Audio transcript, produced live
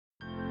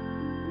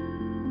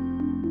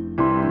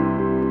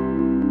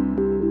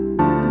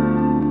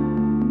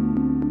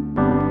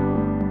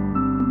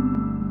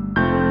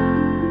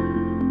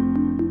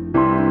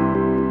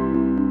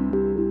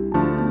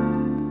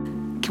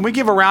Can we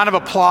give a round of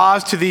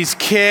applause to these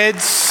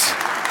kids?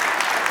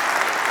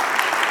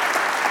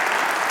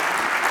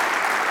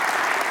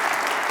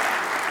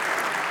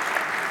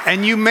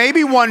 And you may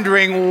be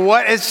wondering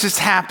what is just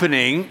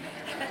happening.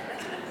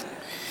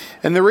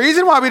 And the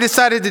reason why we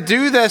decided to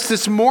do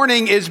this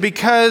morning is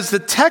because the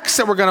text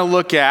that we're going to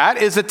look at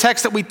is a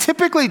text that we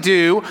typically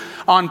do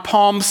on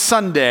Palm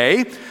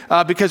Sunday,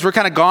 because we're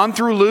kind of gone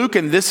through Luke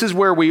and this is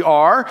where we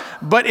are.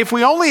 But if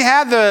we only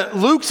had the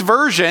Luke's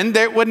version,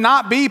 there would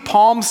not be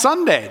Palm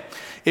Sunday.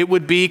 It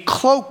would be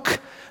Cloak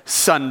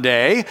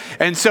Sunday.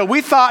 And so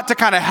we thought to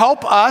kind of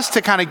help us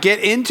to kind of get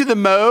into the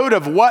mode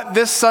of what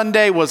this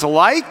Sunday was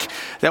like,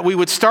 that we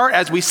would start,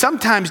 as we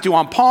sometimes do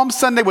on Palm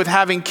Sunday, with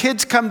having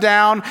kids come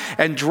down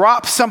and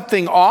drop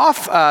something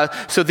off.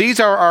 So these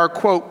are our,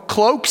 quote,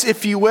 cloaks,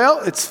 if you will.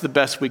 It's the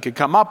best we could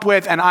come up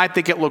with, and I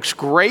think it looks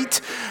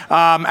great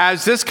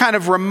as this kind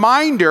of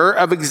reminder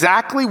of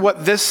exactly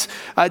what this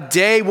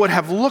day would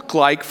have looked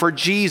like for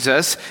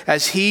Jesus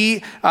as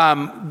he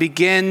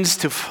begins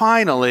to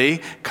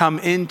finally come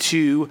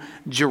into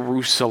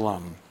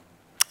Jerusalem.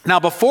 Now,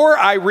 before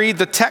I read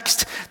the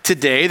text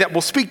today that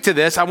will speak to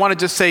this, I want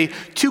to just say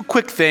two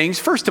quick things.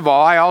 First of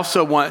all, I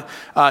also want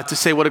to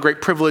say what a great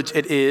privilege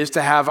it is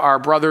to have our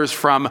brothers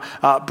from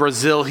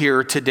Brazil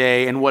here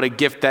today, and what a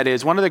gift that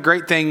is. One of the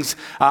great things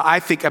I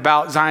think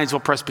about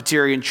Zionsville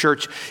Presbyterian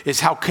Church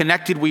is how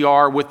connected we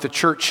are with the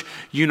Church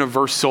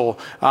Universal.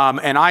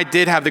 And I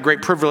did have the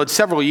great privilege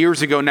several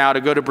years ago now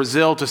to go to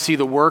Brazil to see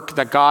the work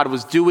that God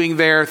was doing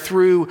there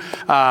through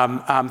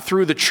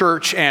the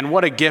church, and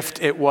what a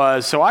gift it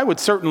was. So I would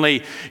certainly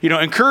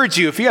encourage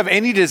you, if you have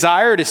any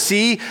desire to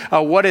see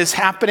what is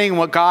happening,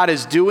 what God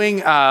is doing,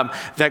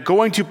 that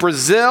going to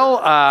Brazil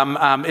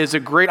is a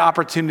great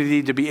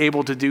opportunity to be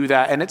able to do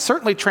that. And it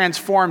certainly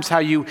transforms how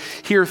you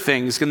hear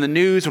things in the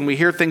news. When we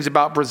hear things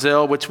about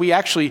Brazil, which we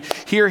actually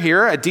hear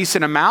here a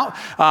decent amount,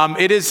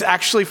 it is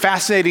actually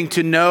fascinating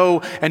to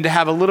know and to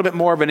have a little bit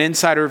more of an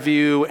insider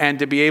view, and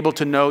to be able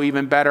to know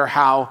even better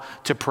how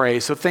to pray.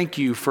 So thank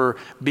you for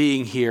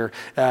being here.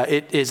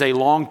 It is a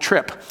long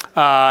trip,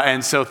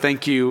 and so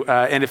thank you.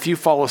 And if you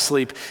fall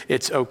asleep,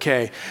 it's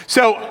okay.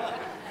 So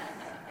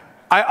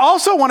I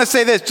also want to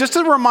say this, just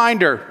a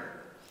reminder,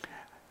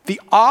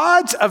 the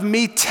odds of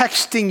me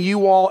texting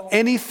you all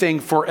anything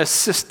for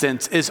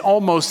assistance is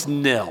almost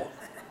nil.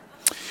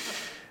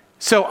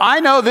 So I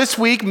know this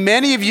week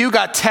many of you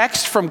got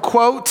text from,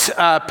 quote,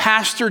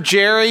 Pastor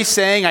Jerry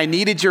saying, I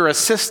needed your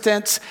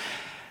assistance.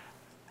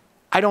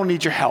 I don't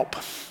need your help.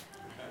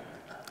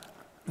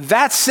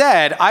 That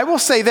said, I will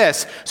say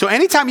this. So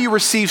anytime you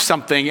receive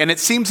something and it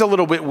seems a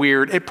little bit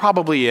weird, it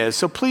probably is.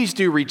 So please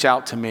do reach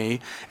out to me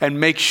and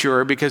make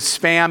sure, because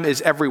spam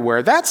is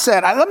everywhere. That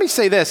said, let me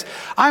say this.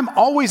 I'm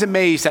always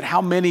amazed at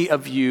how many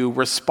of you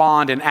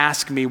respond and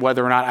ask me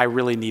whether or not I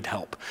really need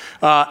help.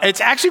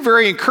 It's actually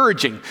very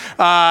encouraging.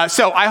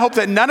 So I hope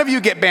that none of you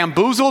get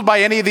bamboozled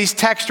by any of these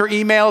texts or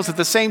emails. At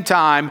the same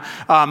time,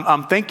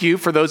 thank you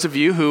for those of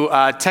you who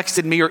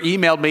texted me or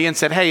emailed me and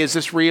said, hey, is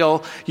this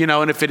real?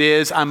 And if it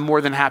is, I'm more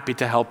than happy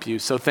to help you.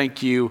 So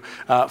thank you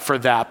for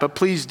that. But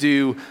please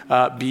do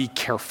be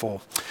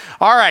careful.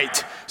 All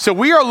right. So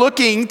we are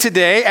looking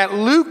today at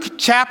Luke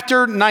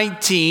chapter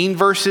 19,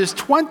 verses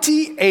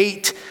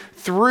 28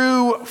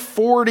 through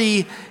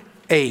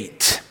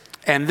 48.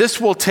 And this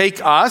will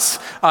take us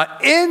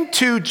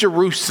into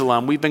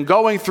Jerusalem. We've been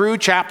going through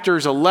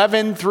chapters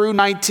 11 through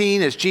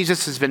 19 as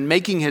Jesus has been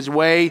making his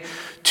way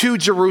to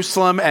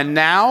Jerusalem. And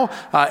now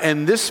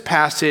in this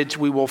passage,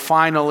 we will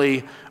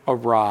finally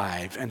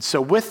arrive. And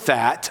so with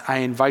that, I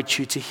invite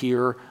you to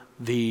hear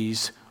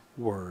these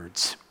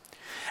words.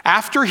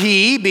 After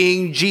he,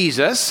 being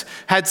Jesus,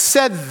 had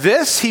said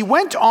this, he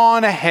went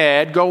on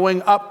ahead,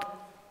 going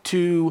up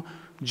to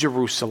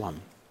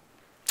Jerusalem.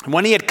 And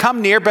when he had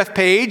come near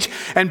Bethphage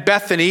and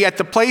Bethany at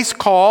the place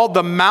called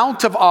the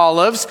Mount of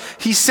Olives,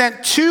 he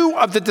sent two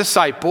of the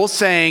disciples,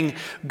 saying,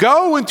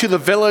 go into the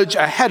village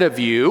ahead of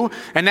you,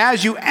 and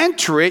as you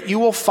enter it, you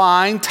will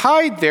find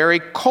tied there a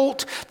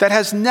colt that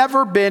has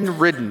never been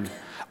ridden.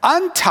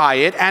 Untie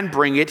it and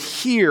bring it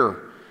here.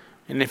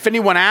 And if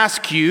anyone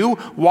asks you,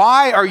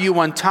 why are you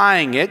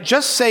untying it?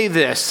 Just say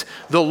this,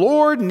 the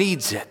Lord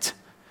needs it.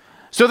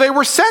 So they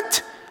were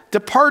sent,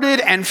 departed,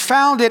 and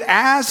found it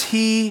as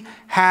he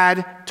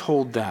had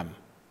told them.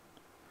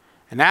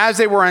 And as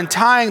they were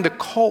untying the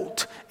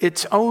colt,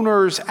 its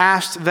owners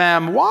asked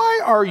them, why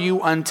are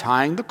you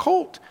untying the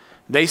colt?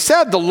 They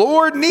said, the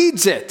Lord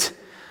needs it.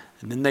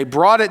 And then they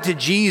brought it to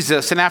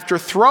Jesus, and after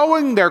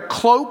throwing their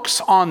cloaks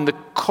on the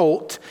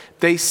colt,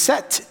 they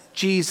set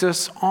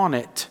Jesus on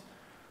it.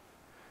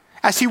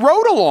 As he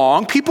rode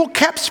along, people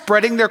kept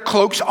spreading their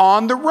cloaks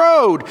on the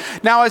road.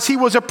 Now, as he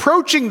was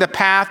approaching the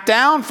path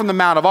down from the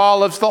Mount of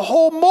Olives, the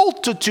whole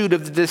multitude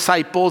of the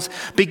disciples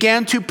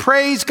began to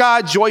praise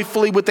God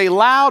joyfully with a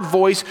loud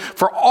voice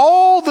for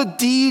all the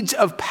deeds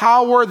of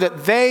power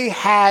that they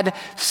had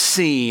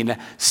seen,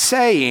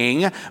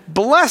 saying,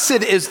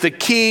 blessed is the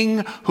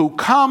King who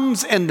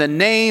comes in the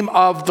name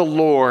of the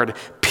Lord.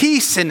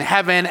 Peace in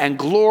heaven and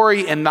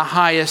glory in the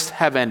highest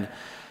heaven.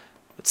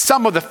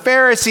 Some of the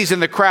Pharisees in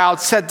the crowd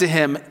said to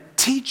him,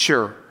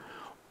 "Teacher,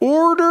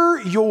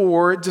 order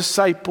your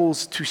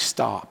disciples to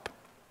stop."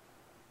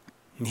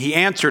 And he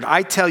answered,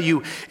 "I tell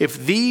you,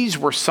 if these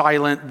were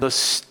silent, the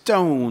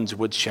stones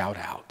would shout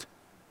out."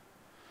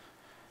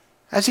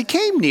 As he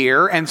came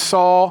near and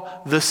saw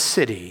the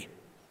city,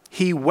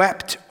 he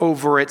wept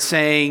over it,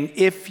 saying,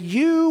 "If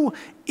you,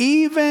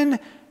 even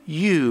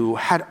you,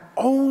 had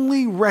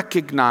only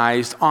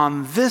recognized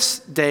on this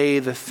day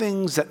the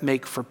things that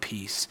make for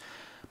peace.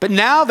 But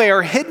now they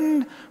are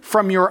hidden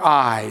from your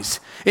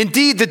eyes.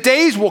 Indeed, the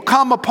days will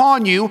come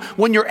upon you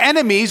when your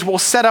enemies will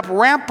set up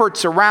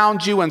ramparts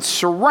around you and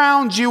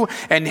surround you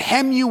and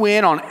hem you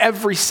in on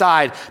every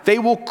side. They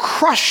will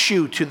crush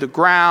you to the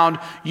ground,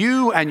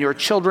 you and your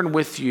children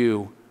with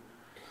you,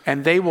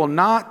 and they will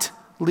not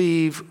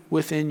leave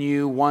within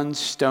you one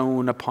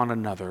stone upon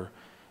another,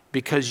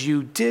 because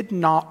you did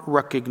not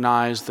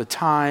recognize the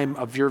time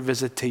of your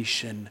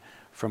visitation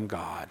from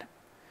God."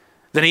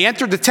 Then he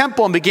entered the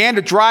temple and began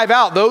to drive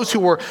out those who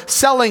were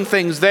selling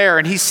things there.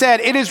 And he said,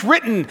 "It is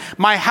written,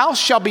 my house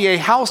shall be a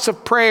house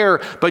of prayer,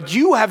 but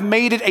you have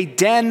made it a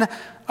den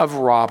of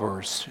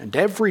robbers." And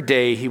every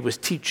day he was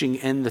teaching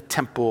in the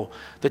temple.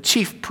 The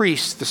chief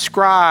priests, the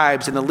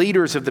scribes, and the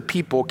leaders of the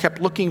people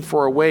kept looking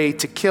for a way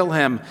to kill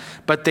him,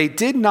 but they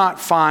did not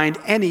find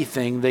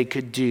anything they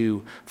could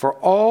do, for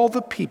all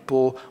the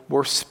people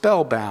were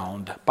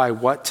spellbound by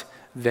what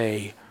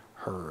they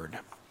heard.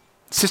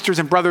 Sisters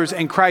and brothers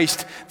in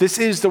Christ, this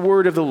is the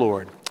word of the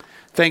Lord.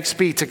 Thanks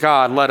be to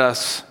God. Let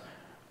us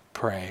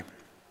pray.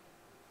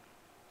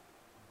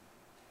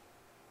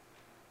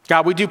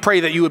 God, we do pray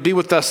that you would be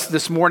with us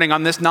this morning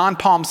on this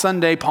non-Palm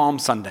Sunday, Palm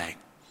Sunday.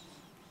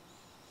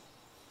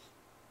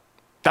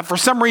 That for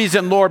some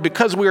reason, Lord,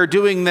 because we are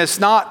doing this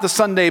not the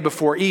Sunday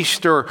before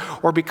Easter,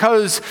 or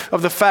because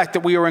of the fact that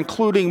we are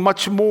including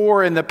much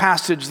more in the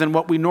passage than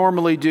what we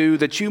normally do,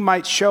 that you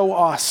might show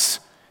us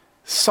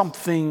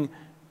something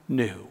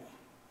new.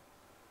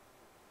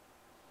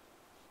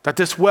 That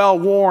this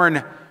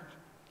well-worn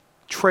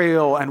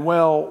trail and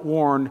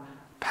well-worn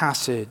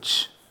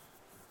passage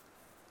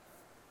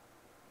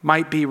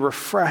might be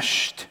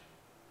refreshed,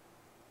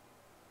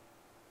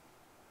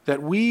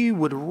 that we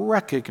would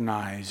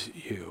recognize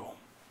you.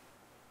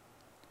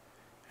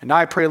 And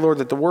I pray, Lord,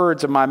 that the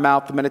words of my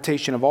mouth, the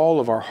meditation of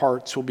all of our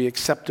hearts will be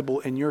acceptable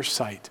in your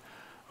sight,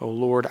 O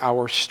Lord,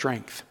 our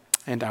strength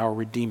and our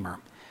Redeemer.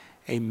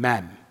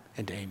 Amen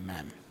and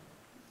amen.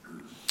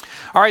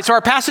 All right, so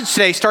our passage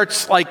today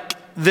starts like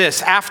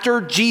this. After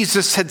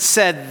Jesus had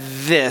said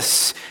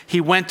this, he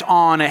went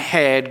on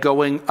ahead,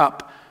 going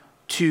up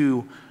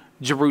to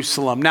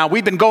Jerusalem. Now,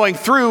 we've been going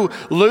through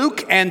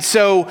Luke, and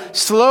so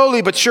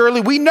slowly but surely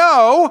we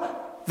know,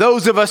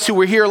 those of us who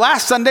were here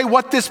last Sunday,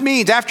 what this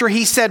means. After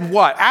he said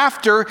what?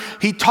 After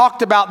he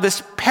talked about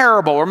this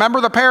parable. Remember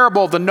the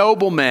parable of the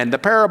nobleman, the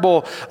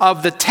parable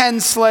of the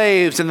 10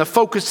 slaves, and the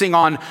focusing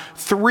on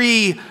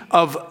 3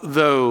 of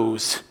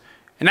those.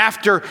 And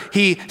after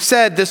he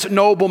said, "This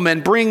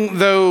nobleman, bring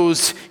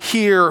those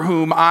here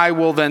whom I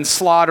will then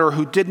slaughter,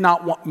 who did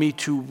not want me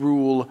to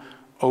rule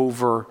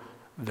over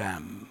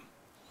them."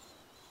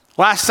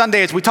 Last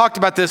Sunday, as we talked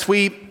about this,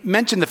 we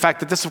mentioned the fact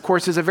that this, of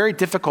course, is a very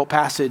difficult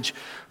passage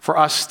for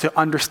us to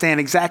understand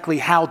exactly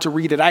how to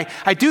read it.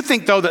 I do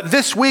think, though, that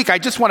this week, I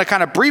just want to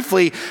kind of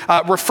briefly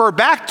refer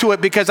back to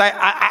it, because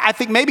I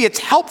think maybe it's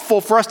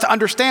helpful for us to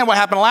understand what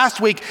happened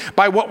last week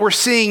by what we're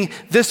seeing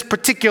this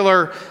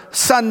particular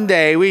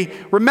Sunday. We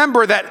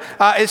remember that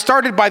it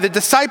started by the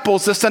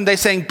disciples this Sunday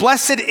saying,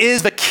 "Blessed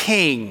is the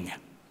King."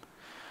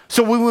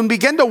 So we would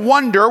begin to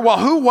wonder, well,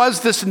 who was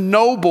this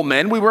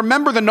nobleman? We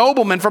remember the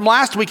nobleman from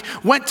last week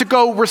went to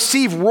go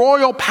receive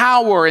royal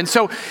power. And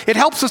so it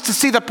helps us to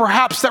see that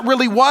perhaps that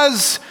really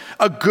was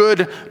a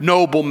good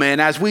nobleman,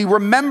 as we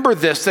remember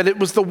this, that it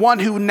was the one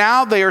who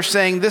now they are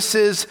saying this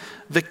is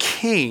the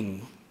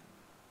king.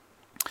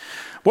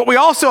 What we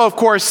also, of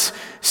course,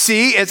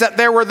 see is that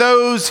there were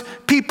those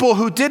people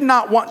who did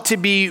not want to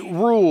be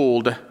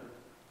ruled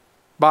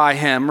by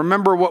him.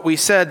 Remember what we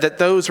said, that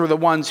those were the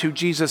ones who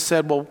Jesus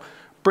said, well,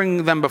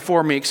 bring them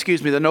before me.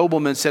 The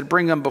nobleman said,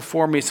 bring them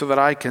before me so that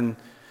I can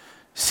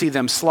see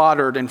them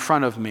slaughtered in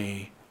front of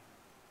me.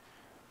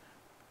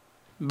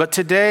 But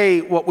today,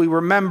 what we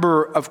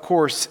remember, of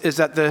course, is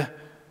that the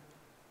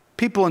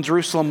people in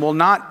Jerusalem will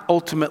not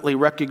ultimately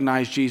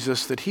recognize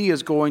Jesus, that he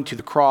is going to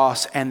the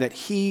cross and that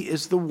he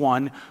is the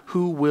one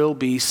who will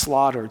be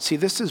slaughtered. See,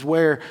 this is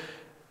where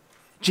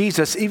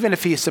Jesus, even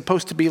if he is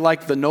supposed to be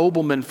like the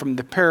nobleman from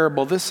the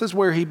parable, this is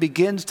where he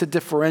begins to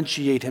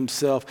differentiate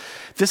himself.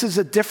 This is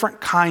a different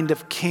kind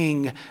of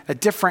king, a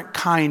different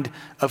kind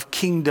of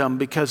kingdom,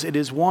 because it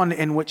is one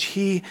in which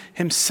he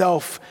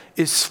himself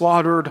is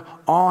slaughtered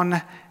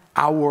on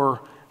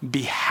our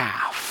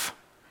behalf.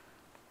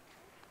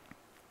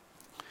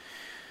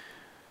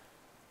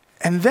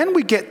 And then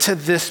we get to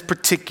this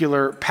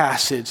particular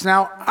passage.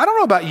 Now, I don't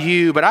know about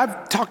you, but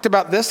I've talked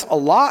about this a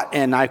lot,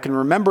 and I can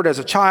remember it as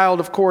a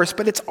child, of course,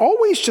 but it's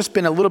always just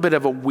been a little bit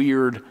of a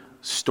weird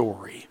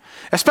story.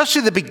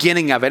 especially the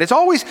beginning of it. It's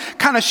always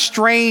kind of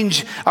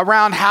strange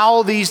around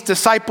how these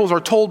disciples are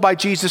told by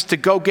Jesus to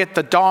go get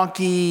the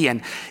donkey,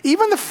 and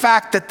even the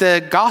fact that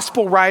the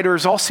gospel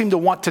writers all seem to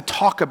want to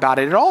talk about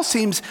it. It all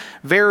seems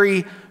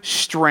very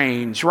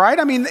strange, right?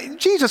 I mean,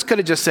 Jesus could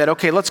have just said,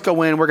 okay, let's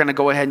go in. We're going to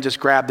go ahead and just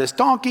grab this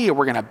donkey, or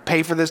we're going to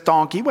pay for this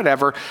donkey,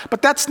 whatever.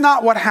 But that's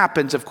not what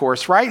happens, of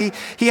course, right?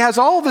 He has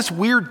all this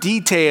weird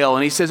detail,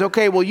 and he says,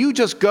 okay, well, you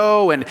just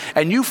go and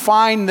you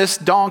find this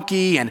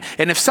donkey. And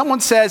if someone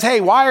says, hey,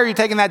 why are you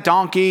taking that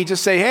donkey?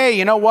 Just say, hey,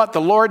 you know what?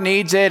 The Lord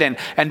needs it. And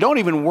don't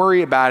even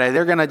worry about it.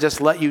 They're going to just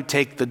let you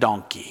take the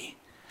donkey.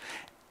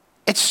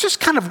 It's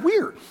just kind of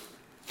weird.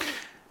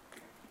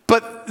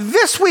 But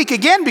this week,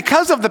 again,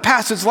 because of the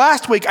passage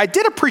last week, I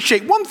did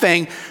appreciate one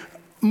thing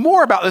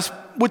more about this,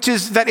 which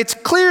is that it's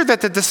clear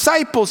that the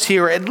disciples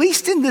here, at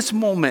least in this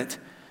moment,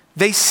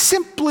 they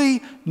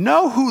simply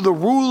know who the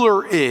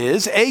ruler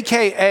is,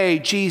 aka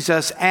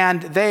Jesus,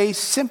 and they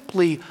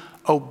simply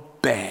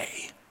obey.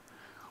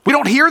 We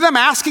don't hear them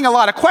asking a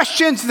lot of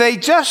questions. They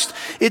just,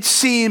 it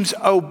seems,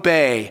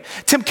 obey.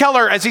 Tim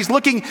Keller, as he's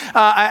looking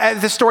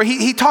at this story,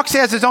 he talks, he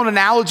has his own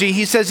analogy.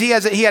 He says he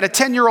had a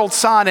 10-year-old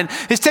son, and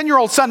his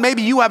 10-year-old son,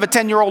 maybe you have a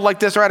 10-year-old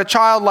like this or had a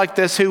child like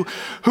this who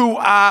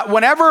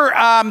whenever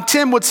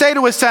Tim would say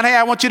to his son, hey,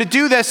 I want you to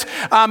do this,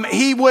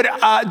 he would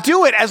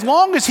do it as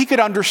long as he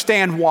could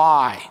understand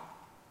why.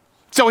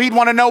 So he'd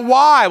want to know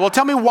why. Well,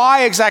 tell me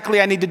why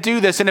exactly I need to do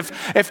this. And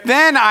if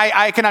then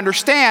I can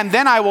understand,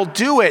 then I will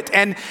do it.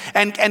 And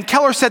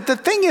Keller said, the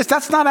thing is,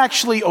 that's not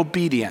actually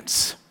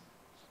obedience.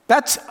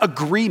 That's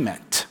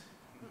agreement.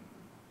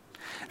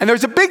 And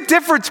there's a big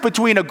difference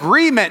between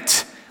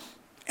agreement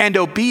and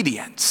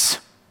obedience.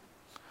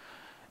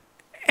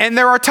 And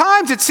there are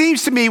times, it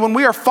seems to me, when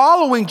we are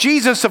following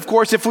Jesus, of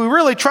course, if we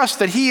really trust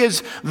that he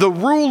is the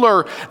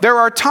ruler, there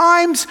are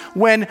times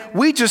when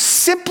we just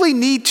simply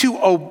need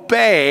to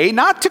obey,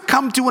 not to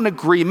come to an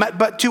agreement,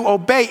 but to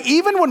obey,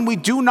 even when we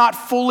do not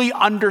fully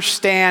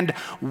understand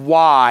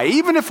why,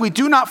 even if we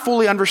do not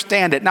fully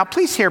understand it. Now,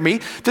 please hear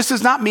me. This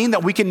does not mean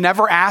that we can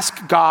never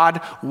ask God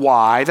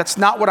why. That's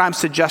not what I'm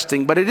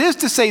suggesting. But it is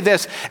to say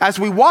this: as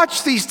we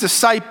watch these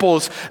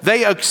disciples,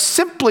 they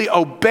simply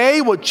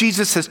obey what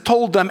Jesus has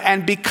told them,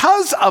 and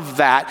because of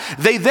that,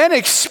 they then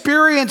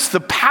experience the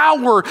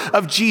power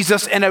of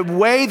Jesus in a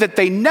way that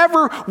they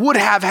never would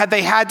have had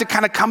they had to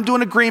kind of come to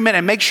an agreement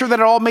and make sure that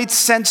it all made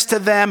sense to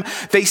them.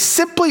 They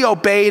simply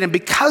obeyed, and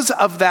because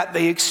of that,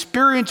 they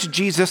experienced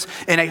Jesus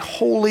in a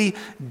wholly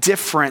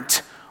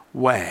different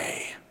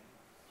way.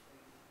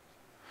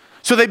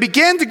 So they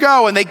begin to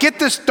go, and they get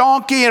this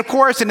donkey, and of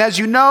course, and as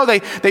you know,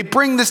 they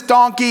bring this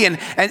donkey,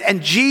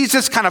 and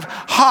Jesus kind of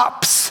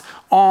hops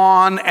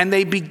on, and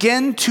they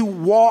begin to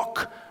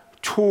walk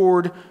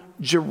toward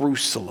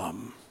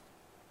Jerusalem.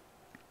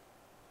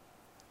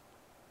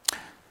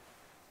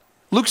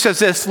 Luke says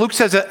this. Luke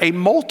says that a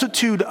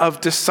multitude of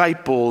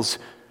disciples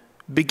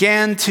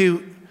began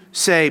to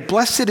say,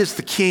 "Blessed is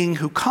the King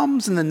who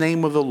comes in the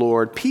name of the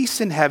Lord, peace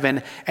in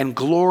heaven and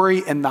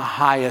glory in the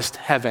highest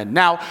heaven."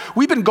 Now,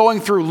 we've been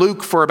going through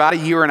Luke for about a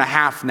year and a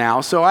half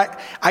now, so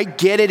I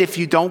get it if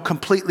you don't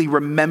completely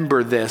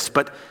remember this,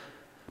 but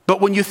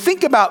when you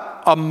think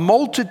about a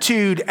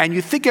multitude and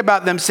you think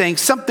about them saying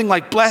something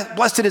like,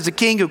 blessed is the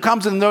King who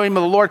comes in the name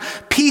of the Lord,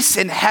 peace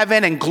in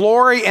heaven and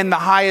glory in the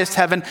highest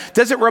heaven,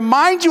 does it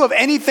remind you of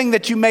anything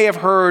that you may have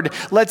heard,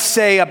 let's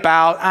say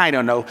about,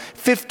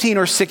 15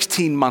 or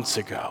 16 months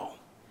ago?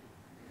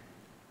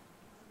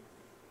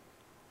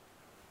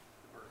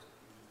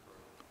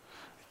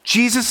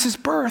 Jesus'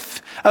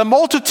 birth. A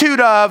multitude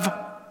of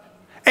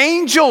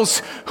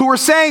angels who were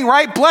saying,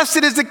 right,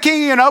 blessed is the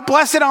King,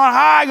 blessed on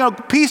high,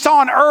 peace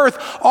on earth,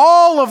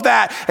 all of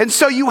that. And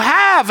so you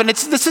have, and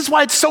this is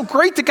why it's so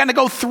great to kind of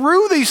go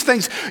through these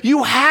things.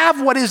 You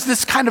have what is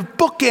this kind of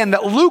bookend,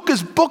 that Luke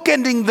is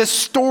bookending this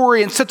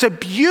story in such a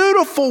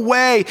beautiful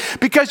way,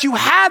 because you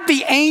had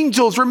the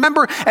angels,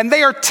 remember, and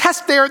they are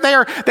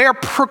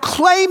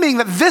proclaiming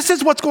that this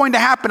is what's going to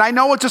happen. I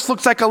know it just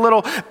looks like a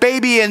little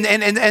baby,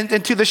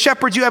 and to the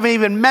shepherds, you haven't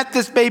even met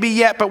this baby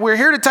yet, but we're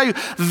here to tell you,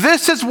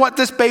 this is what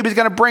this baby is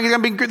going to bring. It's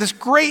going to be this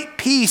great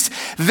peace.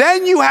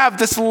 Then you have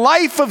this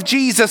life of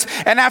Jesus,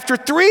 and after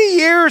 3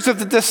 years of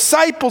the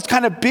disciples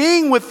kind of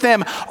being with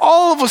them,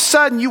 all of a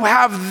sudden you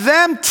have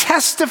them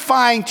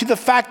testifying to the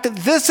fact that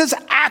this has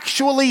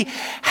actually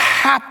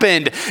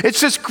happened. It's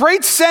this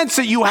great sense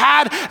that you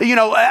had,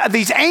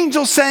 these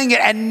angels saying it,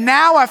 and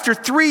now after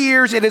 3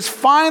 years, it has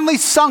finally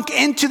sunk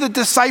into the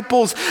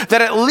disciples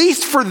that at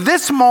least for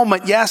this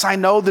moment, yes, I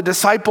know the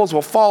disciples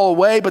will fall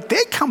away, but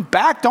they come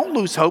back. Don't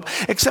lose hope,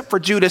 except for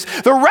Judas.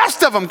 The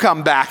rest of them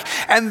come back,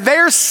 and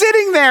they're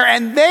sitting there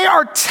and they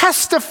are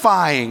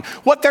testifying.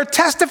 What they're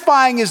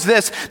testifying is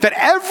this: that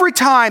every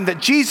time that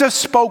Jesus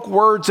spoke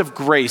words of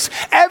grace,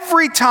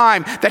 every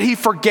time that he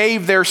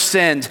forgave their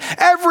sins,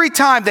 every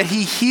time that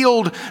he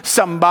healed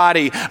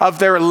somebody of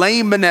their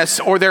lameness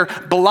or their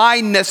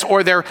blindness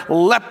or their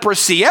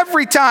leprosy,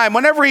 every time,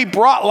 whenever he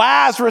brought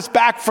Lazarus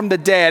back from the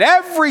dead,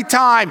 every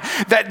time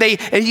that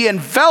he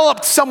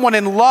enveloped someone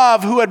in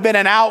love who had been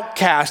an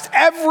outcast,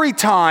 every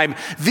time,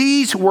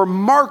 these were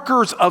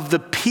markers of the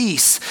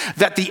peace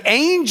that the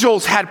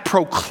angels had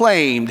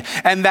proclaimed,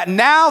 and that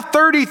now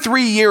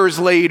 33 years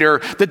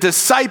later, the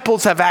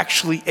disciples have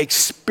actually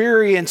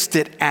experienced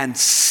it and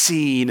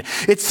seen.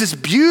 It's this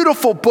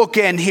beautiful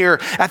bookend here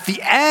at the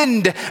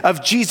end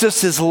of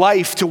Jesus'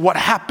 life to what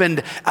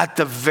happened at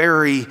the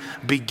very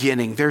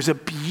beginning. There's a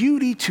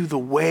beauty to the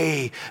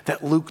way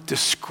that Luke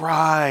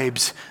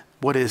describes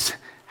what is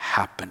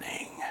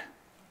happening.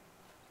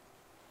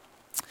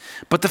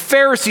 But the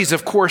Pharisees,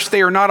 of course,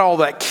 they are not all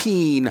that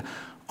keen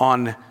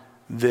on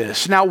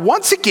this. Now,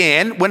 once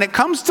again, when it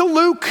comes to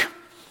Luke,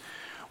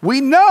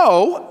 we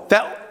know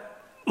that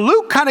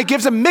Luke kind of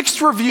gives a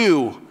mixed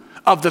review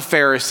of the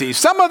Pharisees.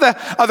 Some of the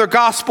other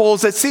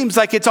Gospels, it seems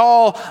like it's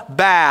all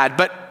bad,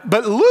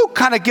 but Luke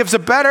kind of gives a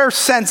better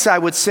sense, I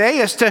would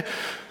say, as to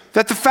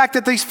that the fact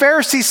that these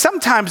Pharisees,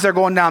 sometimes they're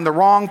going down the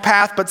wrong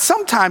path, but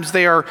sometimes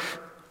they are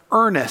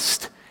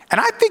earnest.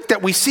 And I think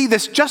that we see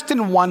this just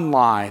in one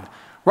line.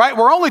 Right?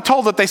 We're only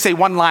told that they say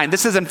one line.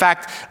 This is, in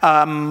fact,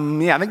 I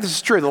think this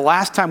is true, the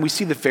last time we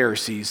see the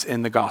Pharisees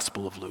in the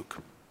Gospel of Luke.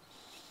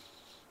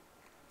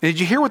 And did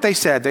you hear what they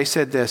said? They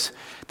said this.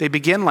 They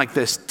begin like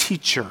this,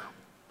 teacher,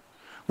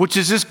 which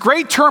is this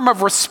great term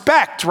of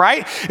respect,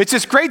 right? It's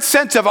this great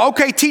sense of,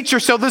 okay, teacher,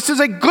 so this is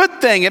a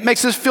good thing. It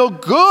makes us feel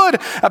good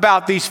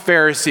about these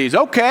Pharisees.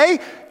 Okay,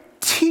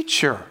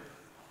 teacher.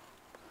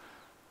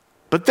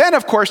 But then,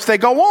 of course, they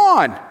go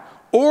on.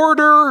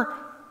 Order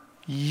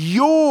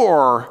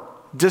your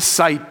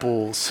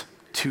disciples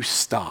to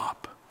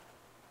stop.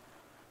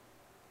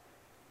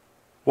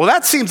 Well,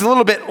 that seems a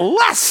little bit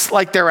less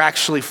like they're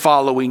actually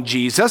following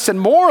Jesus and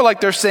more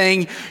like they're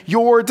saying,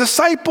 your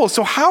disciples.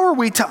 So how are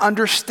we to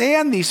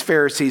understand these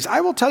Pharisees?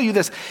 I will tell you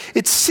this.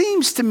 It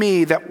seems to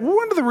me that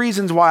one of the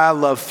reasons why I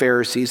love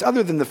Pharisees,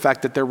 other than the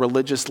fact that they're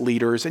religious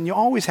leaders, and you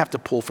always have to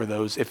pull for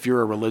those if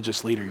you're a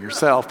religious leader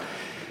yourself,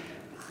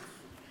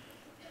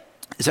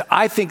 is that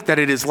I think that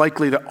it is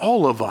likely that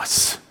all of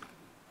us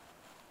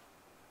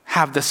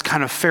have this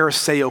kind of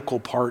Pharisaical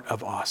part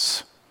of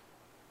us.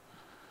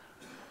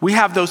 We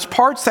have those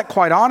parts that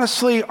quite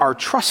honestly are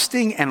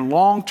trusting and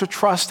long to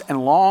trust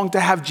and long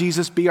to have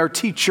Jesus be our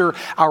teacher,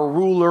 our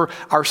ruler,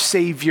 our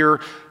savior.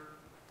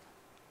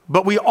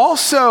 But we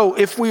also,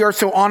 if we are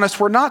so honest,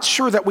 we're not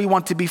sure that we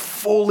want to be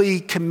fully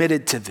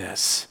committed to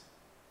this.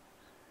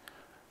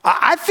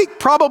 I think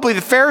probably the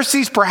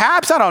Pharisees,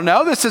 perhaps, I don't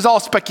know, this is all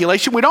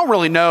speculation, we don't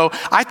really know.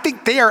 I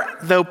think they are,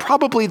 though,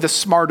 probably the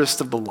smartest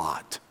of the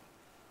lot.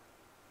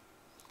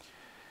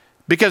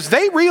 Because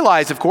they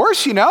realize, of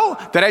course,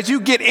 that as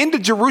you get into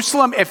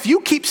Jerusalem, if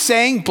you keep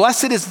saying,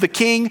 blessed is the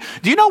king,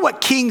 do you know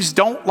what kings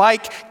don't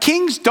like?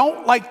 Kings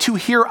don't like to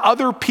hear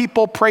other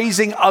people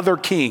praising other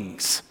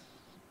kings.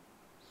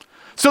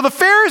 So the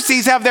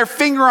Pharisees have their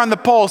finger on the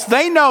pulse.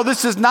 They know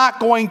this is not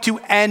going to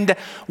end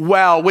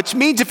well, which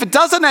means if it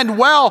doesn't end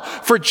well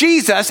for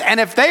Jesus, and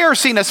if they are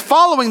seen as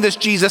following this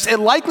Jesus, it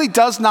likely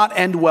does not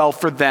end well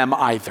for them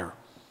either.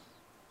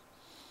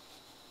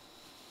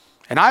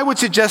 And I would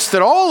suggest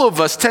that all of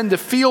us tend to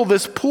feel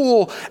this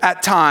pull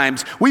at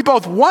times. We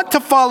both want to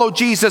follow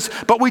Jesus,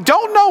 but we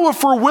don't know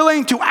if we're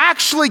willing to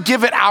actually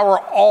give it our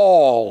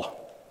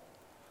all.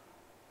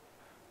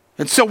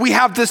 And so we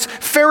have this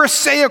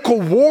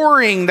Pharisaical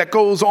warring that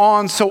goes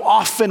on so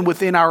often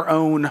within our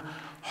own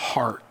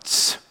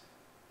hearts.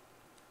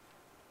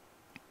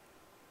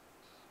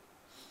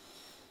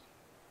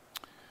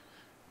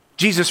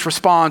 Jesus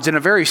responds in a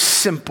very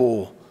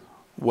simple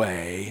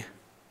way.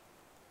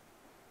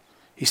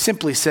 He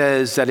simply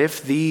says that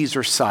if these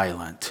are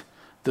silent,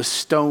 the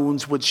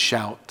stones would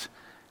shout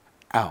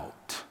out.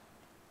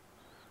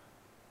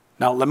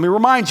 Now, let me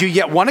remind you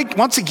yet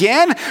once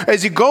again,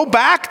 as you go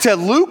back to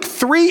Luke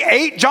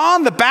 3:8,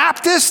 John the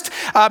Baptist,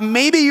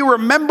 maybe you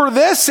remember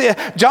this.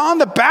 John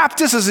the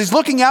Baptist, as he's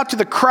looking out to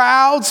the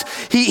crowds,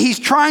 he's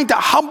trying to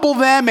humble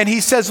them, and he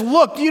says,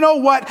 look, you know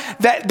what?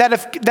 That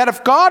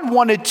if God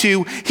wanted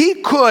to,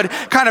 he could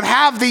kind of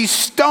have these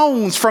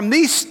stones. From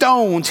these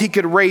stones, he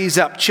could raise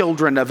up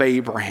children of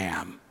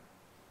Abraham.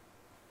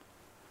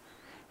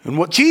 And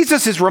what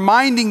Jesus is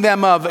reminding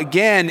them of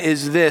again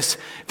is this,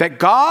 that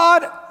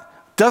God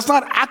does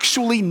not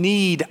actually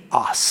need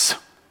us.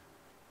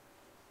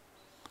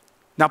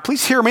 Now,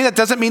 please hear me. That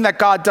doesn't mean that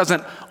God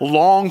doesn't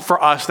long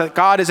for us, that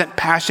God isn't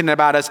passionate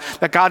about us,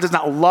 that God does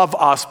not love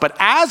us. But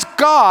as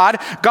God,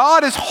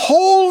 God is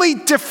wholly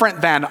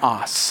different than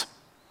us.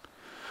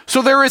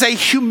 So there is a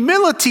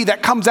humility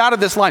that comes out of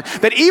this line,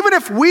 that even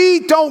if we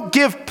don't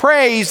give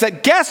praise,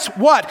 that guess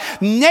what?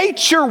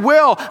 Nature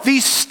will.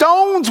 These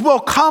stones will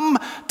come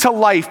to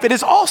life. It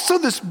is also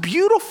this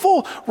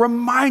beautiful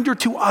reminder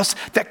to us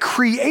that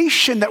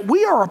creation, that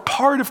we are a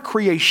part of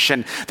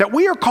creation, that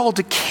we are called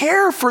to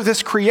care for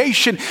this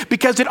creation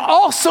because it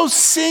also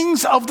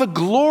sings of the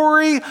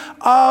glory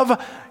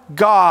of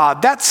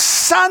God. That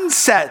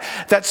sunset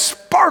that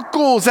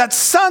sparkles, that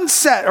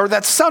sunset or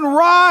that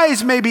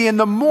sunrise maybe in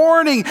the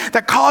morning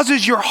that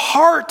causes your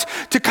heart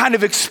to kind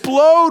of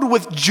explode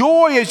with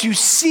joy as you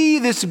see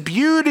this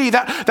beauty,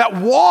 that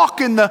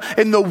walk in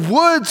the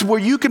woods where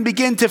you can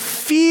begin to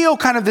feel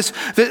kind of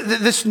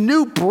this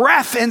new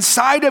breath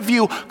inside of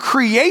you.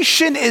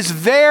 Creation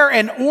is there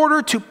in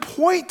order to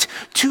point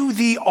to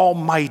the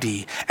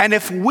Almighty. And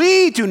if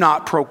we do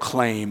not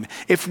proclaim,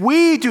 if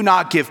we do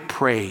not give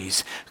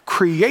praise,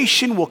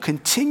 creation will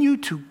continue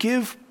to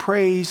give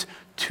praise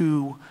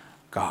to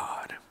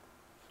God.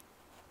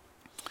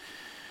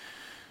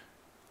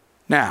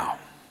 Now,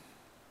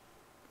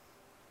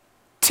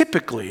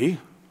 typically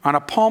on a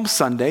Palm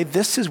Sunday,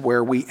 this is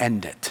where we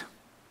end it.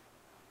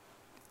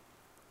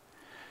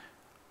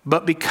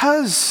 But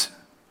because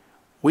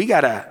we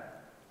gotta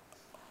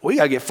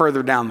get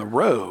further down the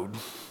road,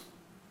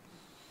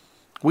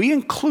 we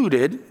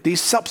included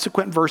these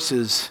subsequent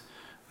verses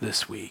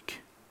this week.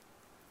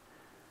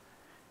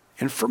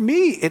 And for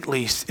me, at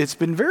least, it's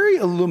been very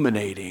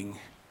illuminating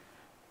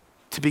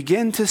to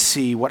begin to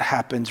see what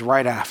happens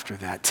right after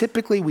that.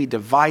 Typically, we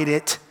divide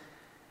it.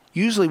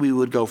 Usually, we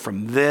would go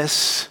from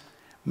this.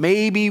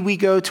 Maybe we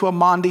go to a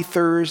Maundy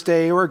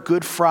Thursday or a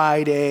Good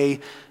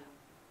Friday.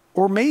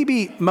 Or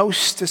maybe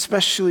most,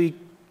 especially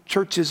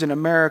churches in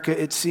America,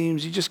 it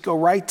seems, you just go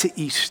right to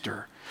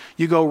Easter.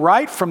 You go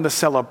right from the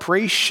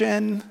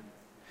celebration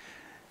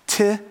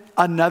to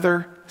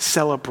another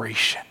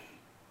celebration.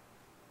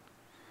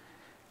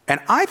 And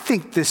I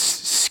think this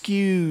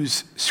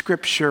skews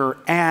Scripture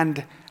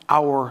and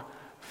our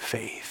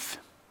faith.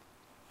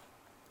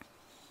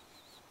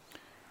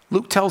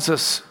 Luke tells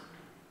us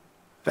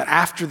that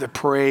after the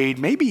parade,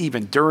 maybe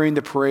even during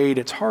the parade,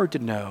 it's hard to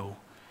know,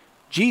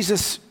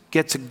 Jesus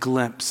gets a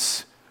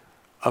glimpse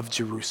of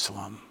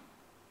Jerusalem.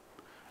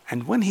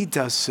 And when he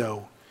does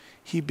so,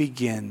 he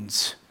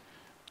begins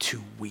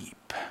to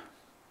weep.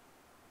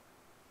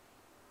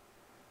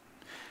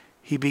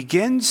 He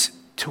begins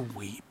to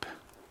weep.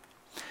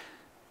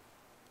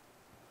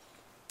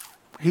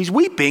 He's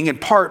weeping in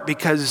part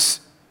because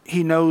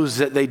he knows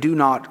that they do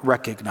not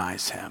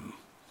recognize him.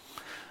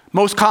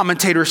 Most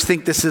commentators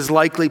think this is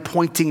likely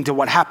pointing to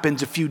what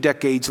happens a few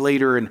decades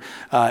later in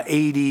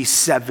AD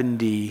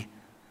 70,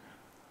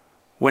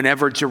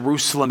 whenever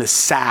Jerusalem is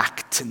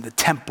sacked and the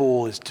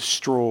temple is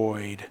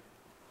destroyed.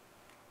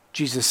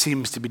 Jesus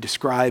seems to be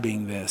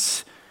describing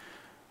this.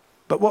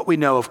 But what we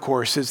know, of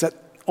course, is that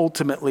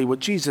ultimately what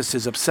Jesus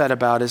is upset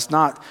about is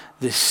not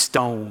the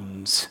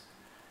stones.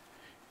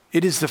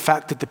 It is the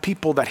fact that the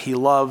people that he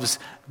loves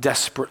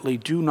desperately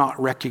do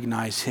not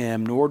recognize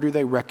him, nor do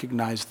they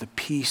recognize the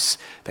peace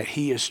that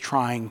he is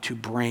trying to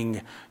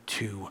bring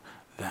to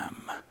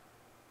them.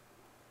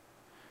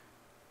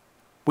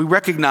 We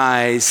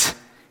recognize,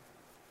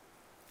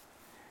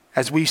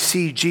 as we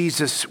see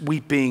Jesus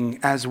weeping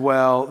as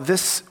well,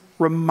 this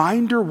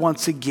reminder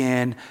once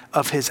again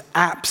of his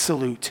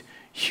absolute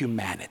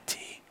humanity.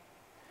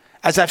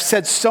 As I've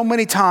said so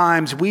many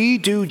times, we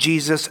do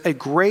Jesus a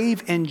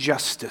grave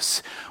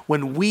injustice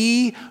when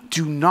we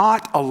do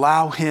not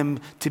allow him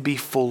to be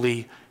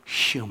fully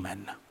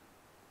human.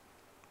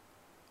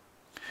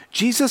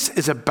 Jesus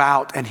is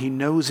about, and he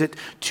knows it,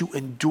 to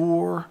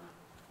endure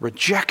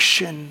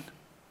rejection,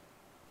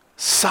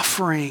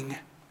 suffering,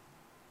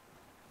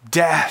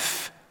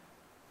 death,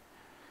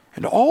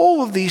 and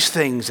all of these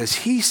things as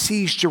he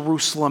sees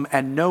Jerusalem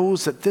and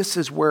knows that this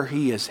is where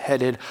he is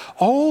headed.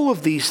 All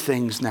of these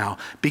things now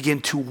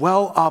begin to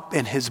well up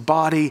in his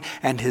body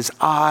and his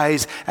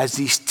eyes as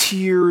these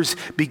tears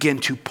begin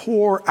to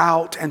pour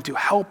out and to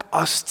help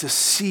us to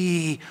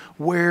see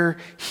where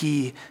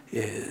he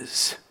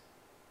is.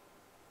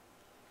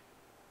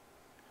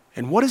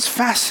 And what is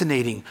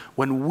fascinating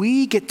when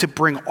we get to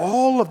bring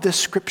all of this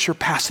scripture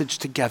passage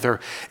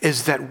together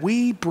is that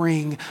we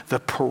bring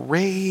the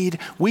parade,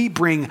 we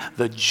bring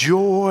the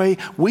joy,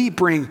 we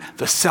bring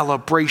the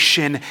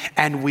celebration,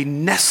 and we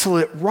nestle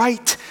it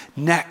right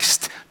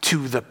next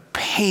to the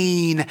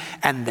pain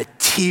and the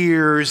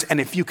tears. And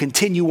if you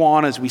continue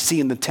on, as we see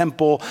in the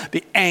temple,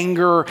 the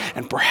anger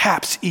and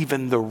perhaps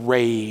even the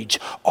rage,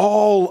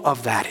 all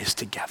of that is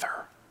together.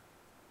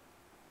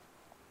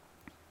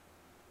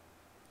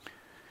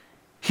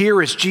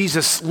 Here, as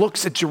Jesus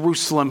looks at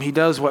Jerusalem, he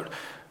does what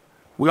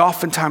we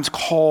oftentimes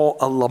call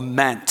a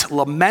lament.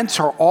 Laments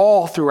are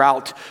all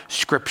throughout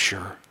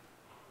Scripture.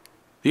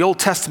 The Old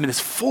Testament is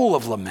full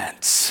of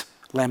laments,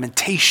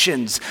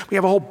 lamentations. We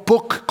have a whole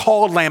book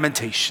called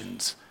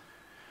Lamentations.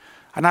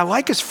 And I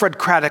like as Fred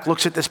Craddock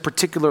looks at this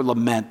particular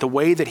lament, the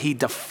way that he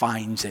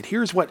defines it.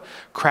 Here's what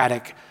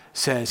Craddock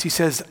says. He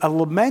says, a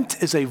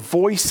lament is a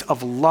voice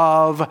of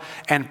love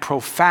and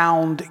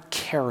profound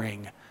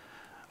caring,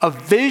 a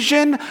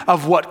vision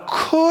of what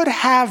could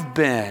have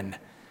been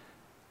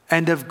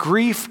and of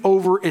grief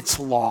over its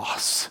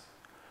loss,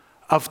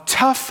 of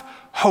tough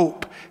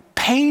hope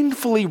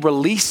painfully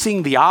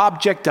releasing the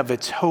object of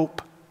its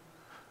hope,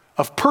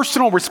 of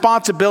personal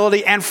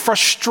responsibility and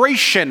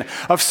frustration,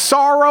 of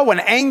sorrow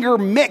and anger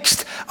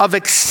mixed, of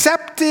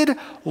accepted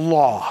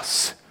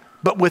loss,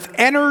 but with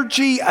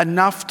energy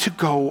enough to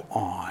go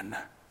on.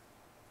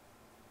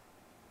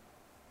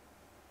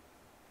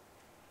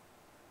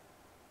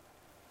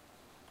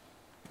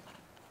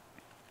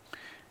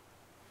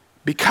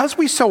 Because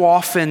we so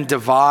often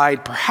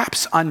divide,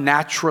 perhaps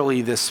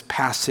unnaturally, this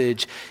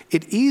passage,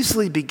 it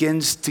easily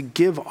begins to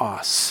give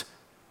us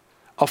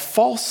a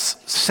false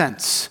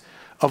sense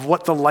of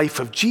what the life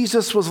of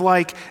Jesus was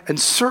like, and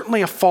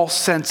certainly a false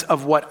sense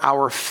of what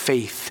our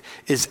faith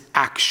is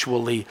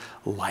actually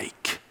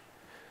like.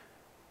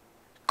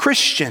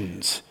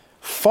 Christians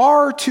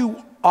far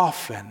too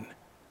often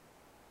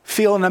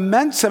feel an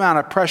immense amount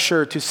of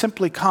pressure to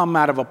simply come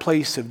out of a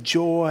place of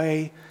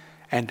joy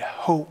and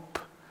hope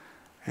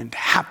and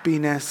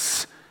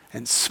happiness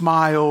and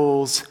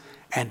smiles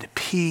and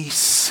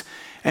peace,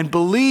 and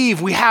believe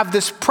we have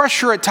this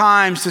pressure at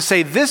times to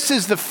say, this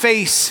is the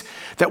face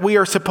that we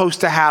are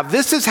supposed to have.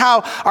 This is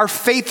how our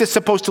faith is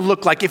supposed to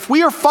look like. If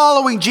we are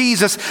following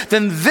Jesus,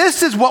 then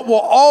this is what will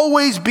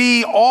always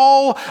be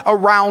all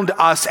around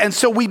us. And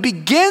so we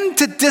begin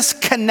to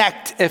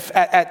disconnect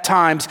at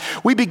times.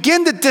 We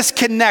begin to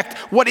disconnect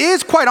what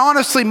is, quite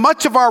honestly,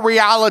 much of our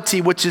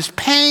reality, which is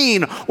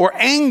pain or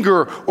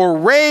anger or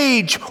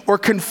rage or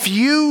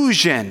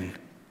confusion.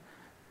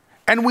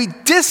 And we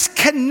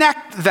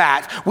disconnect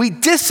that. We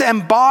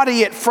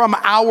disembody it from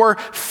our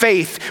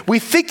faith. We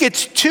think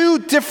it's two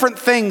different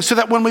things, so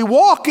that when we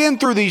walk in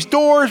through these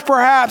doors,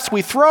 perhaps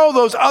we throw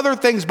those other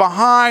things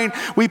behind.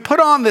 We put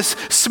on this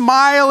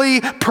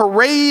smiley,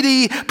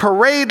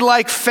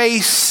 parade-like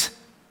face.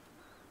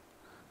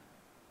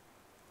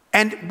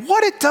 And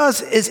what it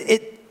does is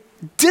it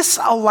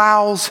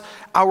disallows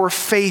our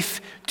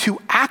faith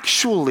to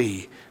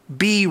actually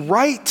be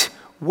right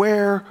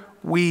where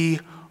we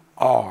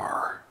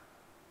are.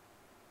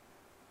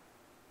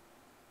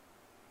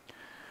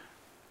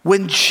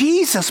 When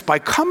Jesus, by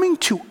coming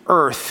to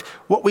earth,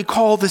 what we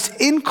call this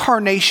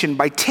incarnation,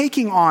 by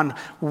taking on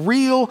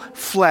real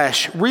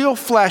flesh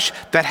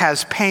that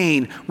has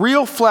pain,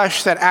 real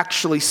flesh that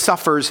actually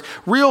suffers,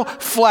 real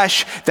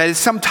flesh that is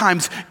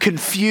sometimes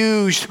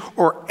confused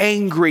or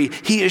angry,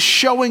 he is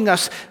showing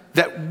us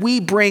that we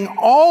bring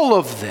all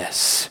of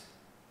this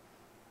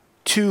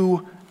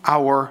to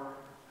our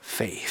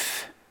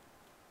faith.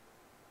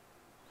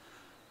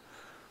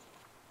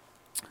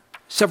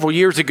 Several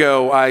years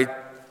ago, I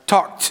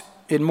talked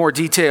in more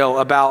detail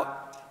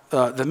about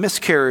the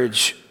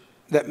miscarriage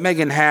that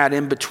Megan had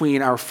in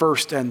between our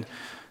first and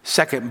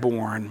second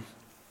born.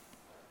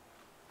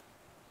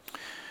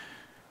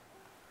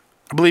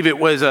 I believe it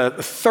was a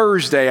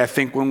Thursday, I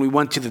think, when we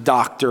went to the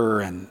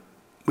doctor, and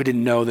we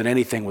didn't know that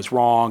anything was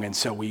wrong, and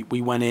so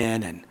we went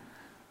in and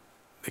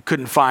they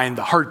couldn't find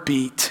the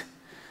heartbeat.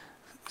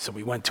 So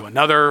we went to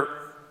another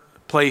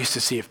place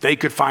to see if they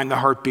could find the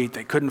heartbeat.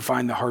 They couldn't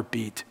find the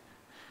heartbeat.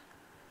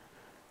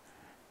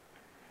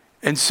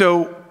 And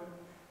so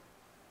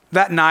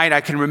that night, I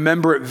can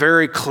remember it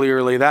very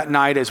clearly. That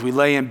night, as we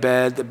lay in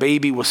bed, the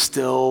baby was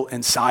still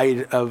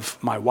inside of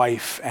my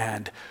wife.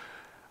 And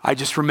I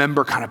just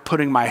remember kind of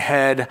putting my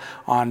head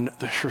on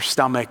her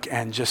stomach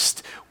and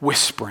just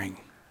whispering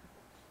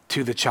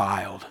to the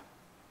child,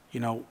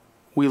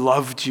 we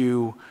loved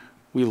you.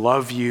 We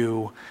love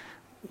you.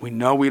 We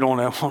know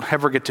won't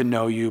ever get to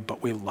know you,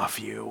 but we love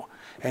you.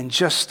 And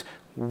just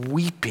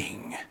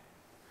weeping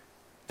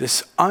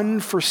this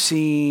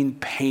unforeseen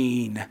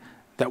pain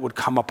that would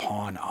come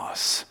upon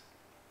us.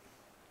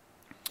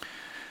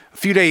 A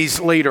few days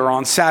later,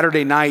 on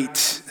Saturday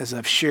night, as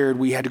I've shared,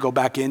 we had to go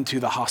back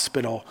into the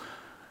hospital,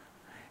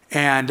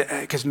 and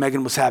because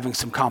Megan was having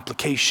some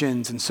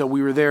complications, and so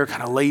we were there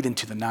kind of late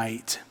into the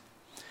night.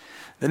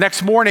 The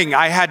next morning,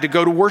 I had to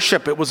go to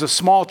worship. It was a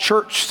small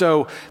church,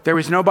 so there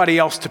was nobody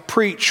else to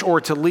preach or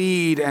to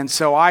lead, and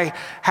so I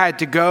had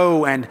to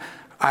go, and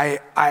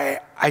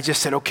I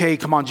just said, okay,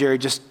 come on, Jerry,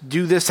 just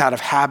do this out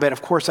of habit.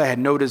 Of course, I had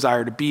no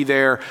desire to be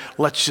there.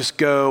 Let's just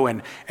go.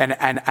 And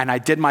I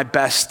did my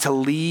best to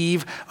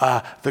leave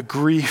the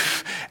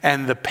grief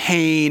and the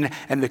pain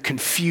and the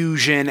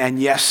confusion and,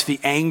 yes, the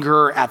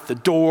anger at the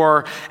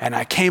door. And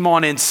I came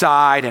on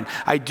inside, and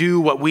I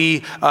do what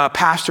we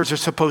pastors are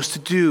supposed to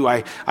do.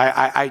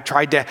 I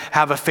tried to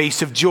have a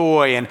face of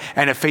joy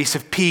and a face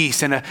of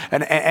peace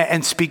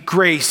and speak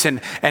grace.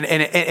 And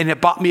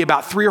it bought me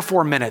about 3 or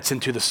 4 minutes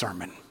into the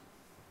sermon.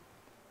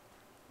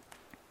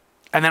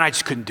 And then I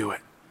just couldn't do it.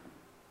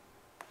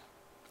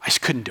 I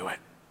just couldn't do it.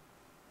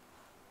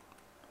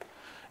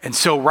 And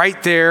so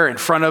right there in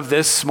front of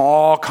this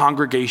small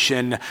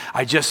congregation,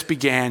 I just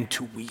began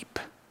to weep.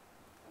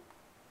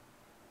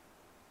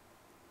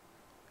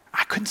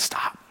 I couldn't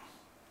stop.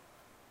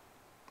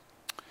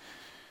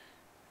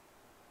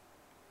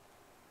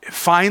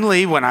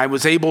 Finally, when I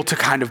was able to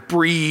kind of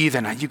breathe,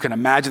 and you can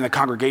imagine the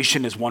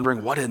congregation is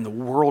wondering what in the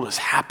world is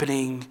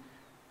happening.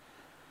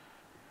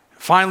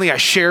 Finally, I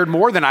shared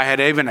more than I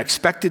had even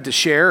expected to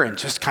share, and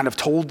just kind of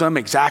told them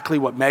exactly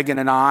what Megan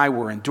and I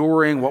were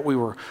enduring, what we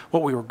were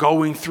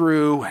going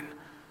through. And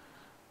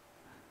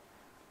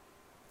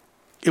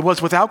it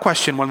was without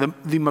question one of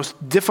the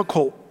most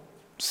difficult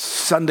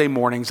Sunday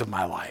mornings of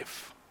my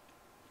life.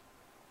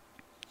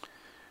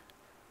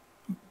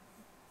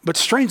 But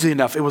strangely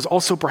enough, it was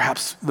also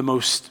perhaps the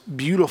most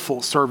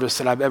beautiful service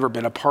that I've ever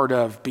been a part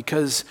of,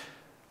 because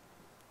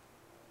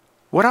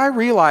what I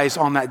realized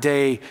on that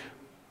day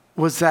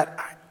was that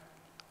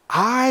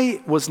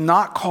I was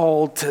not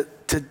called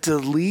to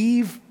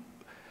leave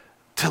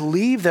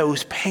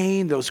those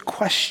pain, those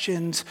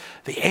questions,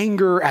 the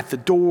anger at the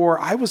door.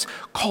 I was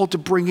called to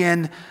bring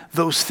in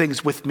those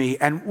things with me.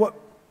 And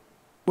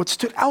what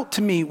stood out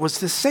to me was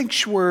the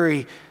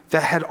sanctuary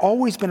that had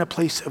always been a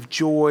place of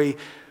joy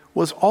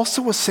was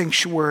also a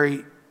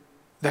sanctuary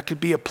that could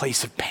be a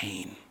place of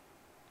pain.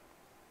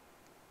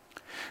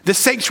 The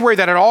sanctuary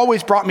that had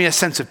always brought me a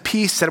sense of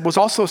peace, that it was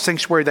also a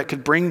sanctuary that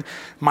could bring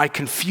my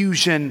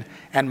confusion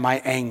and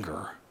my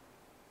anger.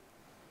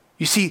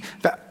 You see,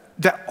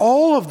 that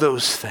all of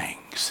those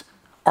things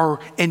are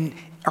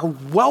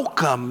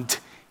welcomed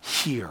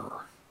here.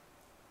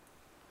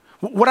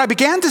 What I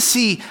began to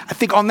see, I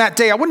think on that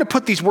day, I wouldn't have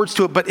put these words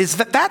to it, but is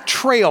that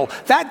trail,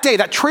 that day,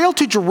 that trail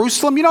to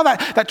Jerusalem, you know,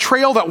 that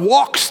trail that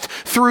walks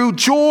through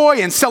joy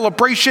and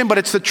celebration, but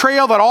it's the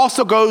trail that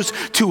also goes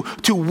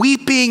to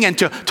weeping and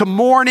to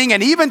mourning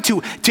and even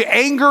to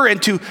anger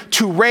and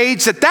to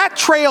rage, that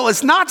trail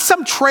is not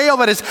some trail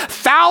that is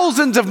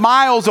thousands of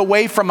miles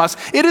away from us.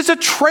 It is a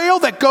trail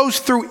that goes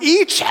through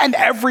each and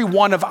every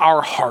one of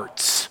our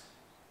hearts.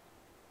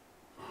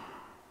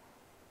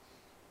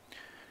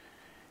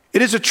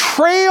 It is a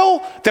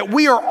trail that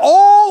we are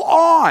all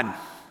on.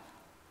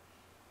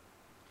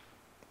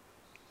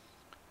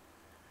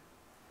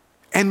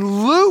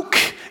 And Luke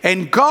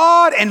and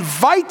God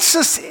invites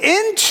us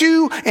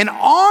into and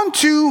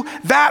onto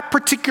that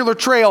particular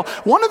trail.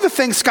 One of the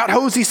things Scott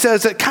Hosey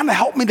says that kind of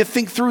helped me to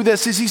think through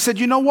this is he said,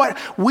 you know what?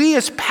 We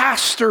as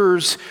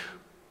pastors,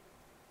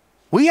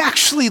 we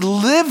actually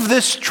live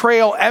this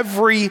trail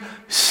every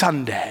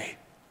Sunday.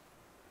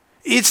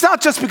 It's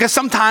not just because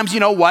sometimes,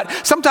 you know what,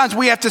 sometimes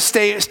we have to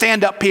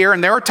stand up here,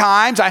 and there are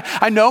times,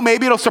 I know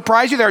maybe it'll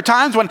surprise you, there are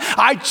times when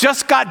I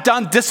just got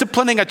done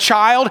disciplining a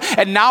child,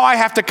 and now I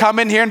have to come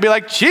in here and be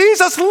like,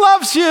 Jesus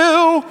loves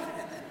you.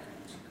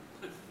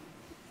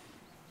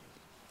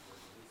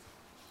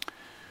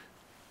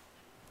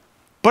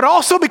 But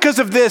also because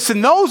of this,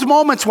 in those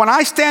moments when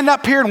I stand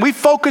up here and we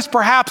focus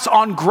perhaps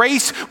on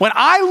grace, when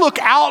I look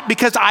out,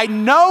 because I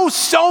know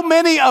so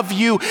many of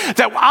you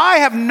that I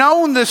have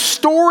known the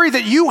story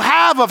that you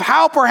have of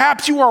how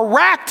perhaps you are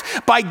racked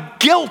by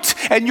guilt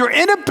and your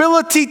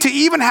inability to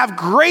even have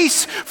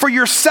grace for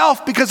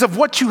yourself because of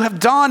what you have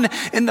done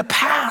in the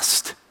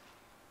past.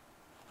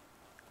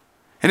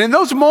 And in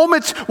those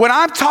moments when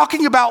I'm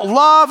talking about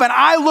love and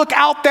I look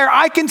out there,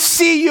 I can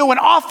see you, and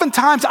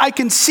oftentimes I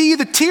can see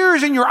the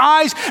tears in your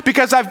eyes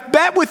because I've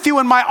met with you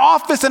in my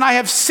office and I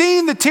have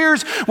seen the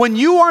tears when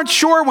you aren't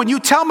sure, when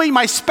you tell me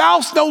my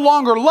spouse no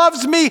longer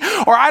loves me,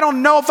 or I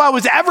don't know if I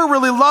was ever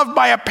really loved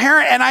by a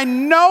parent, and I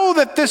know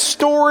that this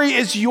story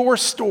is your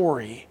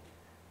story.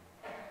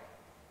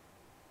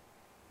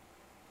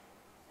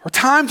 Or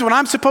times when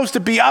I'm supposed to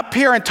be up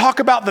here and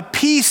talk about the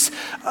peace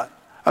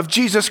of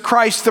Jesus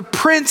Christ, the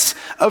Prince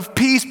of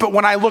Peace. But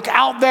when I look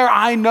out there,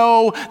 I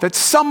know that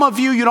some of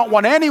you don't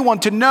want anyone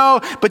to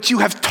know, but you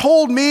have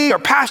told me, or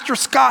Pastor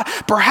Scott,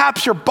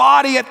 perhaps your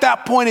body at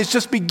that point is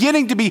just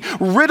beginning to be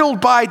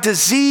riddled by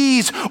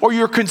disease, or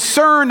you're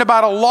concerned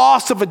about a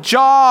loss of a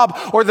job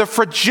or the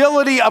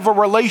fragility of a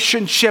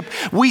relationship.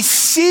 We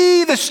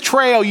see this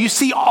trail. You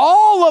see,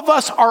 all of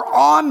us are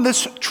on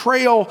this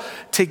trail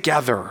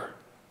together.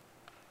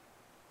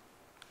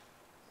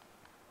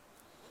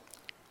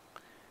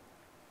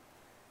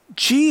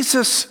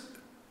 Jesus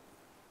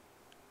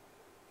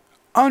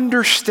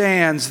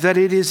understands that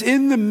it is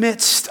in the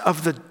midst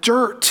of the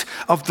dirt,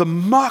 of the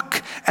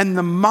muck and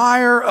the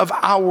mire of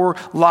our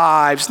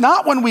lives,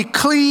 not when we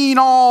clean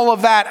all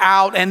of that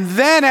out and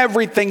then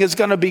everything is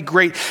going to be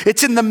great.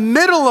 It's in the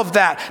middle of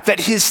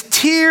that his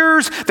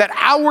tears, that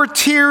our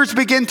tears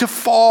begin to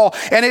fall.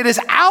 And it is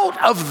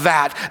out of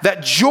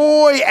that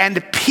joy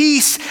and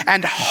peace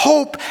and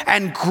hope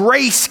and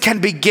grace can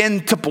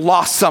begin to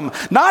blossom.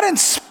 Not in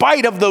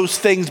spite of those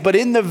things, but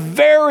in the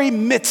very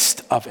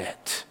midst of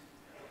it.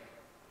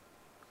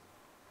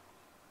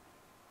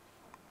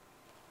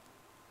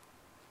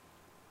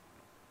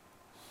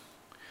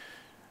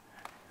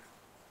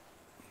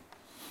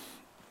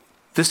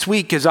 This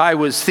week, as I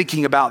was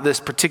thinking about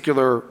this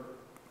particular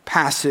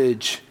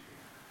passage,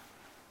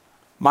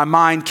 my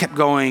mind kept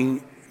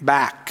going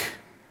back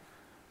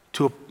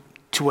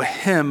to a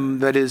hymn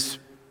that is,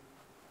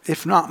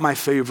 if not my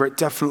favorite,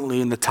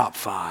 definitely in the top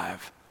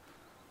 5.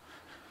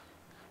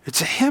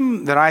 It's a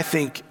hymn that I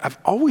think, I've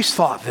always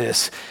thought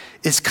this,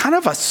 is kind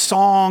of a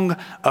song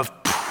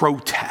of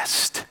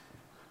protest.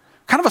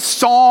 Kind of a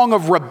song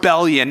of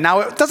rebellion.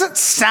 Now, it doesn't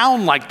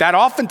sound like that.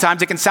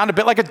 Oftentimes, it can sound a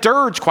bit like a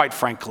dirge, quite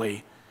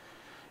frankly.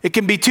 It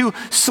can be too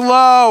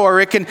slow, or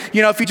it can,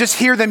 if you just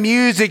hear the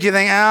music, you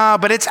think,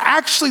 but it's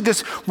actually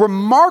this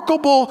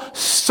remarkable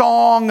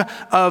song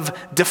of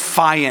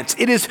defiance.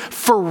 It is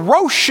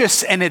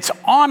ferocious in its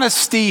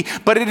honesty,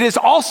 but it is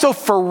also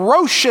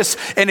ferocious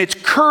in its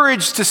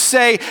courage to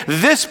say,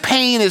 this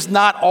pain is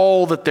not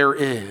all that there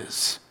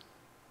is.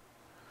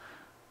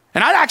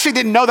 And I actually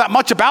didn't know that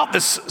much about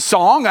this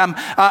song.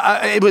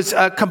 It was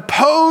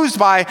composed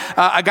by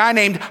a guy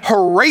named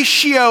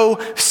Horatio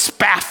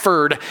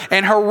Spafford.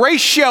 And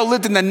Horatio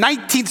lived in the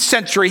 19th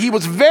century. He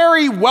was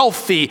very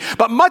wealthy,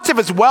 but much of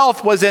his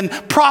wealth was in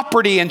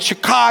property in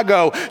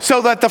Chicago.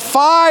 So that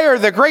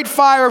the Great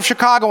Fire of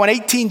Chicago in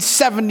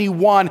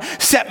 1871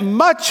 set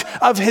much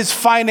of his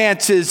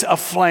finances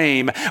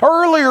aflame.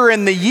 Earlier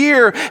in the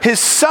year,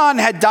 his son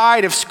had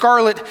died of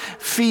scarlet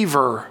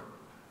fever.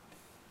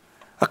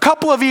 A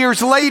couple of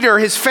years later,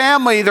 his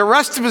family, the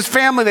rest of his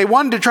family, they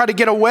wanted to try to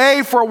get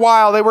away for a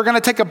while. They were going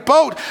to take a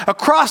boat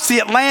across the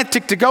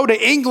Atlantic to go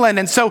to England.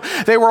 And so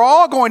they were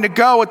all going to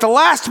go. At the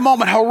last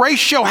moment,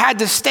 Horatio had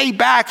to stay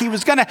back. He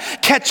was going to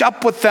catch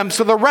up with them.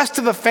 So the rest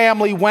of the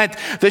family went.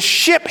 The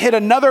ship hit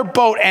another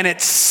boat and it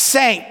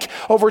sank.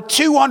 Over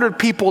 200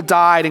 people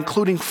died,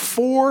 including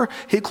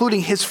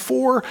his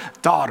 4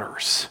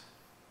 daughters.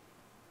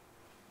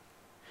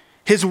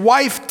 His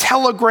wife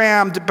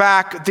telegrammed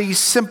back these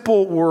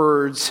simple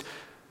words,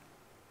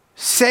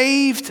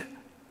 "Saved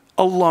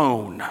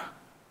alone,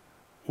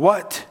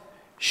 what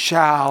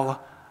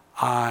shall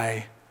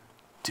I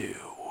do?"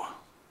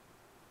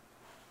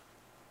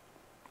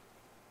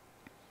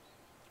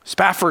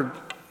 Spafford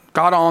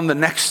got on the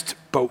next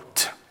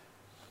boat.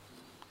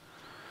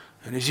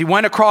 And as he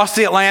went across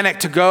the Atlantic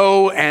to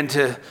go and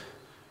to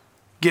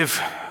give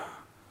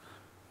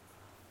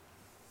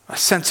a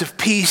sense of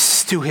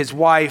peace to his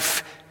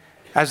wife,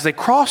 as they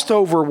crossed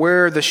over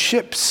where the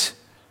ship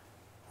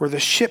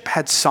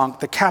had sunk,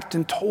 the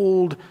captain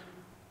told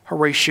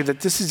Horatio that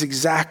this is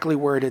exactly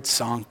where it had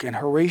sunk. And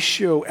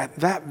Horatio, at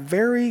that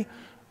very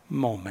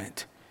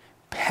moment,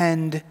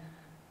 penned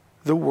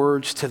the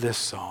words to this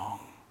song.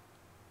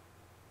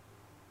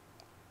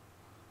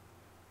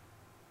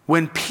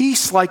 When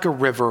peace like a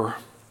river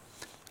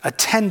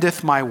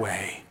attendeth my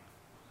way,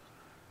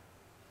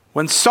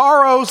 when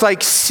sorrows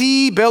like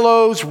sea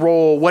billows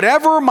roll,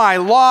 whatever my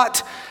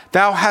lot,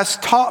 thou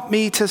hast taught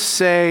me to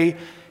say,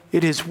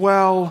 it is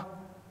well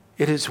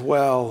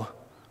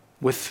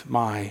with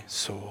my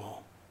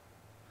soul.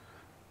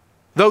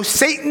 Though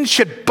Satan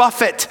should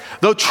buffet,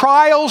 though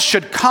trials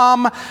should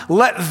come,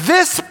 let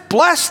this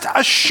blessed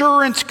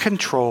assurance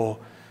control,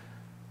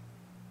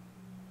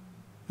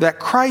 that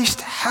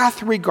Christ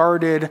hath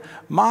regarded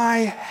my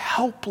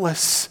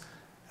helpless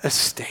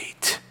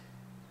estate,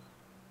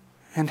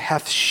 and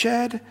hath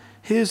shed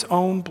his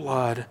own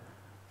blood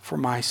for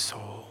my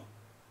soul.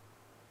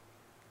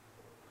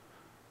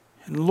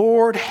 And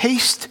Lord,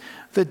 haste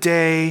the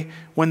day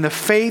when the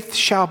faith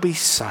shall be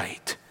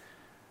sight,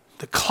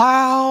 the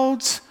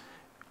clouds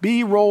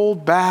be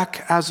rolled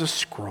back as a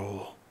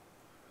scroll,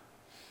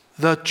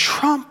 the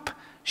trump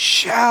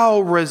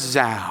shall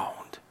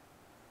resound,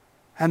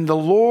 and the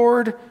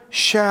Lord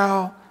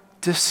shall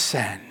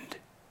descend.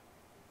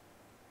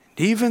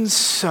 And even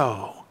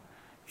so,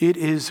 it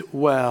is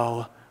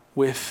well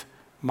with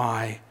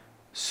my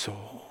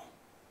soul.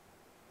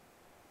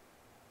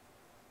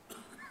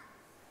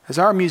 As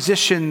our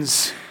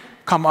musicians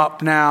come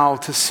up now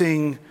to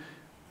sing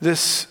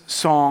this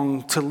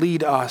song to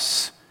lead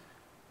us,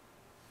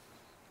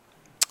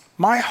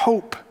 my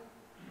hope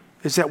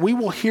is that we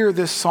will hear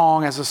this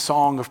song as a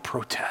song of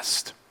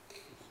protest,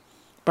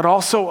 but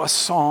also a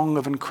song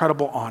of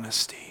incredible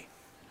honesty.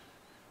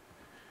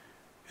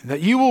 And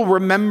that you will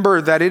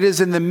remember that it is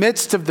in the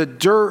midst of the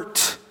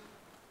dirt,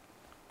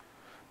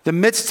 the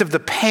midst of the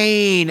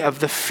pain, of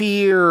the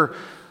fear,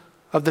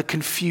 of the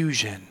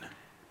confusion,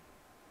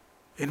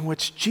 in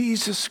which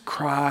Jesus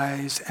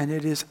cries, and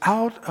it is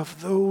out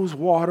of those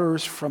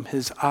waters from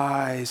his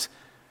eyes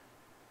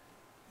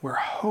where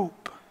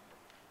hope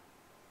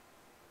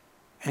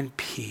and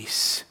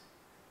peace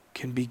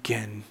can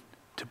begin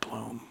to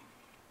bloom.